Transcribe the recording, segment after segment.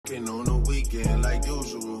Working on the weekend like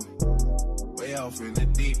usual. Way off in the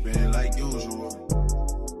deep end like usual.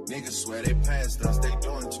 Niggas swear they passed us, they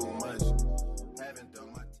doing too much. Haven't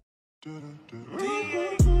done my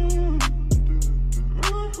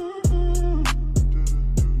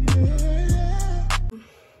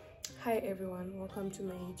Hi everyone, welcome to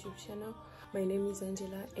my YouTube channel. My name is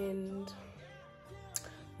Angela and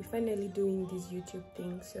we're finally doing this YouTube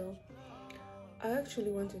thing. So I actually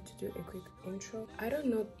wanted to do a quick intro. I don't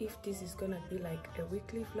know if this is gonna be like a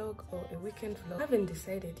weekly vlog or a weekend vlog. I haven't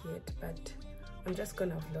decided yet, but I'm just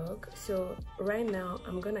gonna vlog. So right now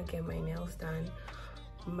I'm gonna get my nails done.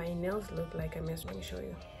 My nails look like a mess. Let me show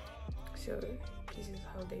you. So this is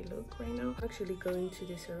how they look right now. I'm actually going to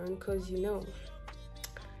the salon because you know,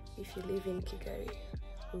 if you live in Kigali,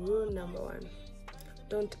 rule number one,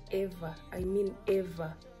 don't ever, I mean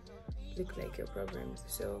ever, look like your problems.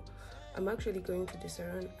 So I'm actually going to the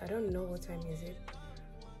salon. I don't know what time is it.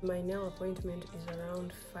 My nail appointment is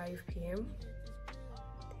around 5 p.m.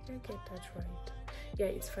 Did I get that right? Yeah,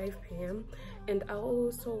 it's 5 p.m. and I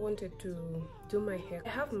also wanted to do my hair. I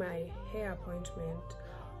have my hair appointment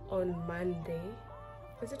on Monday.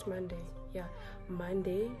 Is it Monday? Yeah,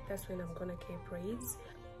 Monday. That's when I'm gonna get braids.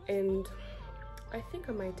 And I think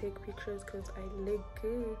I might take pictures because I look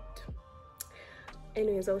good.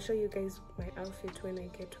 Anyways, I'll show you guys my outfit when I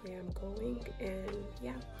get where I'm going. And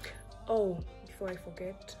yeah, oh, before I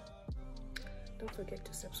forget, don't forget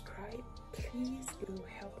to subscribe, please. It will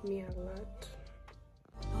help me a lot.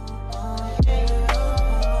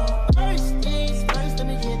 First things first, let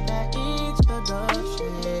me get that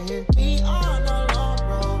introduction. We on a long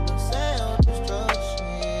road to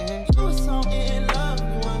self-destruction. You was so in love, you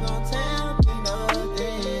weren't gonna tell me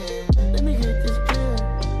nothing. Let me get this clear,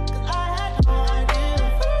 cause I had no idea. I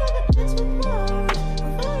feel like I did too much. I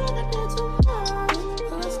feel like I did too much.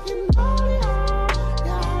 So let's get naughty,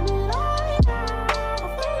 yeah, I need all y'all. I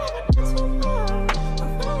feel like I did too much. I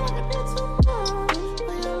feel like I did too much.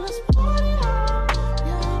 But yeah, let's party,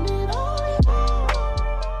 yeah, I need all y'all.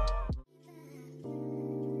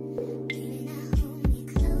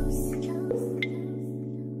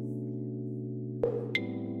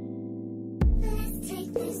 Let's take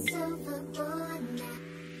this overboard now.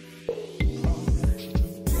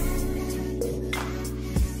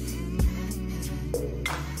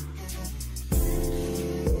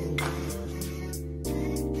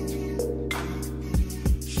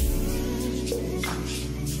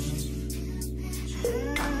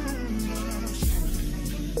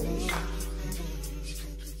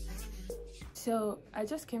 So I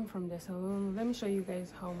just came from the salon. Let me show you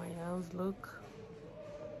guys how my nails look.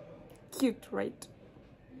 Cute, right?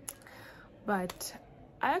 But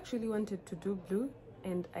I actually wanted to do blue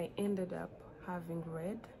and I ended up having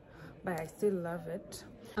red, but I still love it.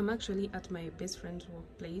 I'm actually at my best friend's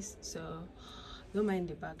workplace, so don't mind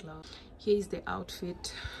the background. Here is the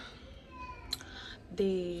outfit.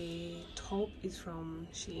 The top is from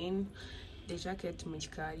Shein, the jacket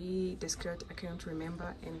Kigali, the skirt I can't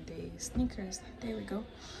remember, and the sneakers. There we go.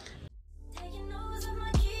 Taking notes on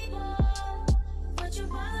my keyboard. What you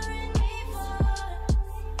bothering me for?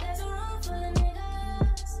 There's a room full of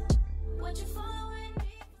niggas. What you following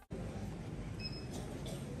me?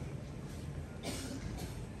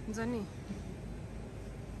 Nzani.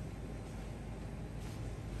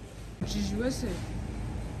 J'ai joué ça.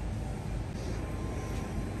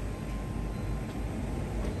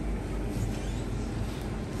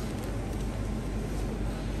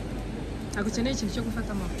 Akukeneye ikintu cyo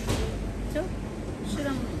gufatamo. Cyo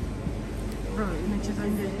shiramo Bro, intoki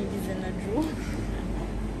zanjye nigize na Drew.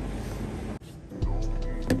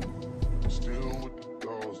 Still with the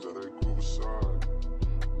dogs that ain't cool beside.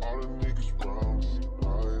 All the niggas round me,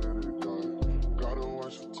 gotta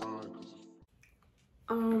watch the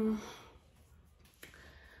time.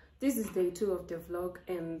 This is day 2 of the vlog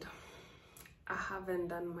and I haven't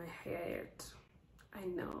done my hair yet. I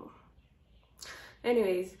know.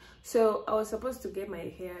 Anyways, so I was supposed to get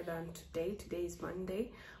my hair done today. Today is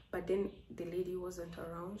Monday, but then the lady wasn't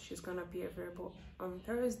around. She's gonna be available on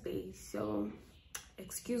Thursday, so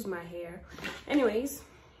excuse my hair. Anyways,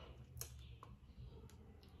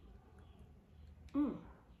 I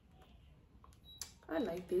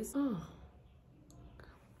like this.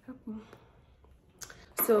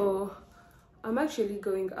 So I'm actually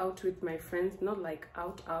going out with my friends, not like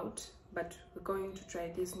out, but we're going to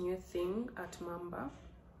try this new thing at Mamba.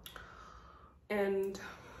 And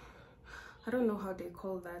I don't know how they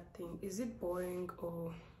call that thing. Is it boring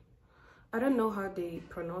or I don't know how they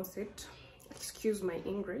pronounce it. Excuse my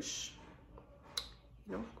English.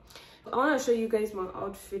 You know, I want to show you guys my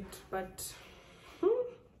outfit, but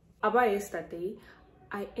about yesterday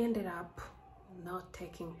I ended up not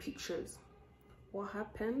taking pictures. What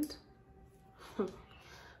happened?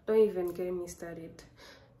 Don't even get me started.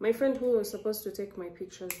 My friend who was supposed to take my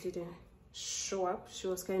pictures didn't show up. She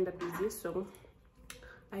was kind of busy, so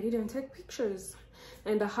I didn't take pictures,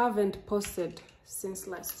 and I haven't posted since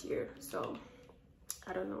last year, so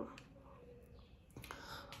I don't know.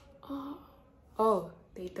 Oh,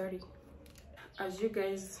 day 30. As you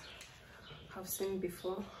guys have seen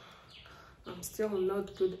before, I'm still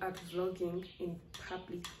not good at vlogging in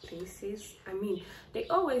public places. I mean, they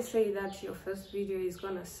always say that your first video is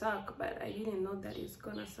gonna suck, but I didn't know that it's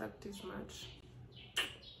gonna suck this much.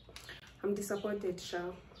 I'm disappointed,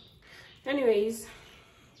 Shao. Anyways,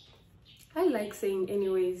 I like saying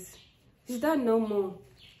anyways. Is that normal?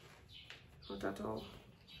 Not at all.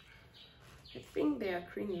 I think they are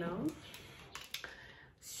clean now.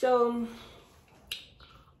 So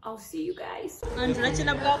I'll see you guys.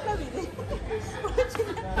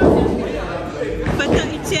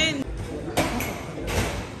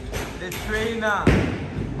 The trainer.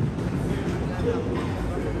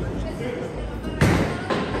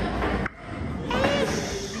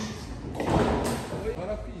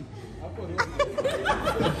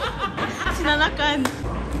 Sinanakan.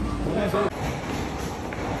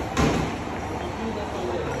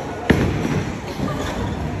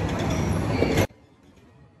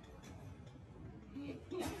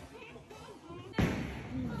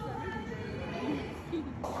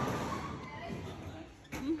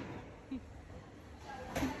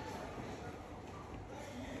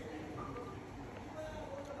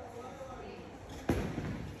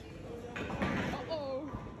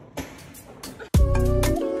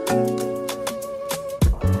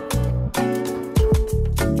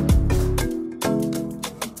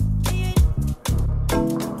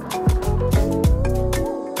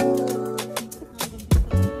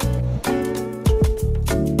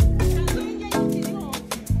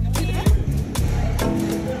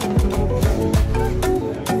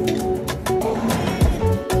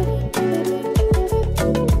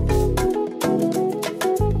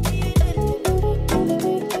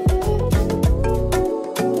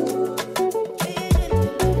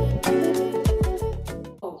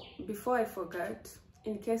 Before I forget,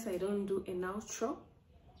 in case I don't do an outro,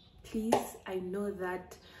 please, I know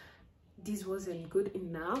that this wasn't good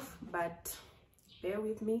enough, but bear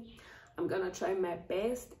with me. I'm gonna try my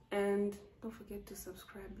best, and don't forget to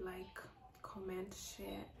subscribe, like, comment,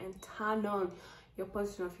 share, and turn on your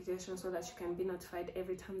post notifications so that you can be notified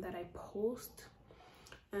every time that I post.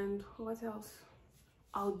 And what else?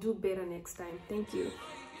 I'll do better next time. Thank you.